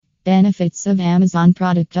Benefits of Amazon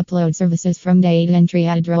Product Upload Services from Data Entry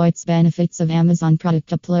Adroits. Benefits of Amazon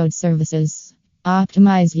Product Upload Services.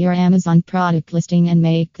 Optimize your Amazon product listing and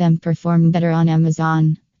make them perform better on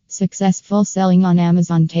Amazon. Successful selling on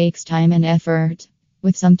Amazon takes time and effort.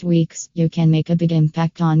 With some tweaks, you can make a big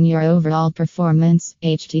impact on your overall performance.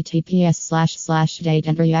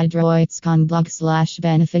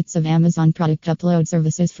 https://dataentryadroits.com/blog/benefits of Amazon Product Upload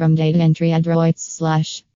Services from Data Entry Adroits/